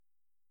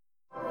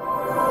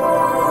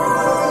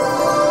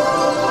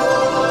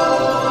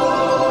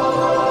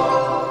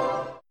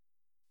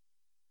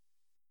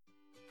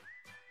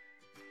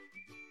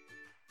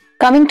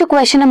Coming to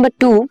question number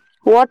 2,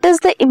 what is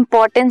the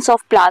importance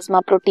of plasma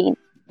protein?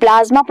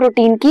 Plasma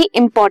protein की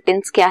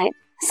importance क्या है?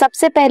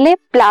 सबसे पहले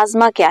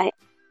प्लाज्मा क्या है?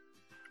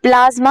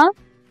 प्लाज्मा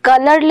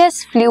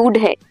कलरलेस फ्लूइड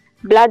है,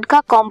 ब्लड का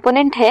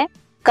कंपोनेंट है।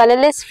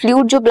 कलरलेस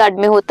फ्लूइड जो ब्लड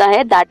में होता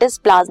है that is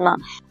plasma,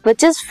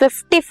 which is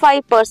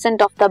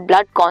 55% of the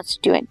blood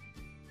constituent.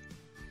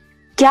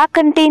 क्या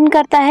कंटेन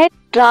करता है?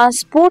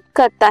 ट्रांसपोर्ट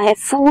करता है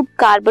food,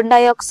 carbon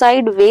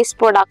dioxide, waste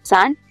products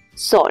and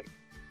salt.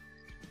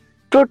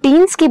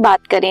 Proteins की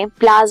बात करें,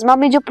 प्लाज्मा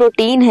में जो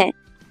प्रोटीन है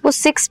वो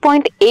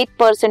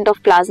 6.8% ऑफ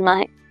प्लाज्मा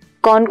है।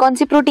 कौन कौन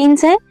सी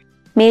प्रोटीन्स हैं?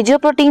 Major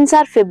proteins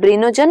are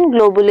fibrinogen,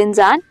 globulins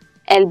and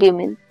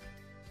albumin.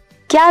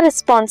 क्या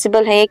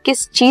रिस्पॉन्सिबल है,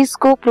 किस चीज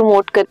को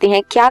प्रमोट करते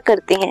हैं, क्या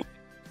करते हैं?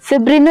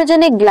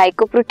 फिब्रिनोजन एक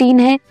ग्लाइकोप्रोटीन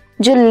है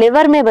जो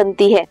लिवर में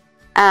बनती है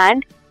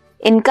एंड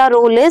इनका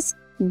रोल इज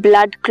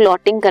ब्लड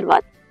क्लॉटिंग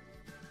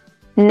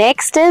करवाती।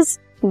 Next is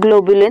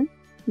globulin.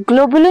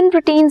 Globulin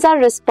proteins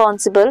are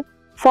responsible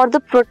for the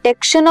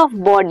protection of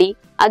body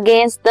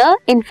against the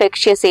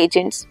infectious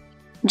agents.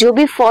 जो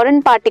भी फॉरेन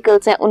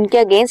पार्टिकल्स हैं उनके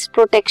अगेंस्ट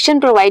प्रोटेक्शन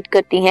प्रोवाइड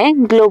करती हैं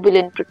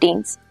globulin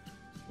proteins.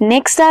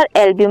 Next are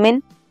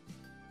albumin.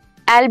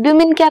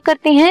 Albumin क्या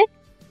करती हैं?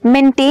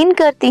 मेंटेन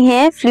करती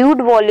हैं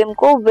फ्लूइड वॉल्यूम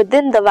को with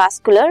in the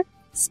vascular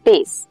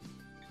space.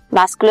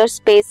 Vascular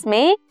space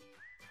में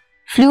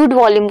फ्लूइड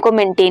वॉल्यूम को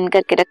मेंटेन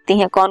करके रखती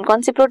हैं। कौन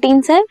कौन सी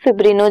प्रोटीन्स हैं?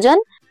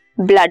 Fibrinogen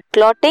blood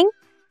clotting,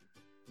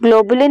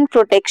 globulin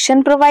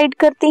protection provide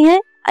करती हैं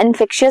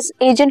इन्फेक्शियस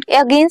एजेंट के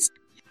अगेंस्ट,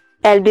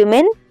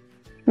 एल्ब्यूमिन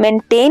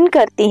मेंटेन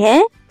करती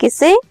हैं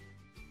किसे?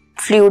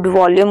 फ्लूइड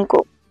वॉल्यूम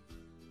को।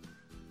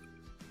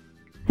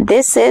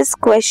 This is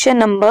question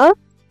number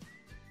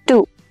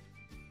 2।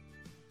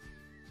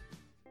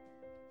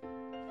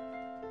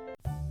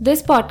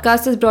 This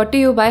podcast is brought to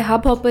you bye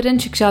hub hopper and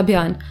शिक्षा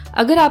अभियान।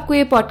 अगर आपको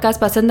ये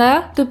पॉडकास्ट पसंद आया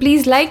तो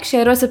प्लीज़ लाइक,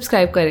 शेयर और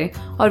सब्सक्राइब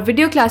करें और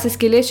वीडियो क्लासेस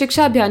के लिए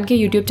शिक्षा अभियान के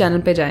YouTube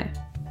चैनल पर जाएं।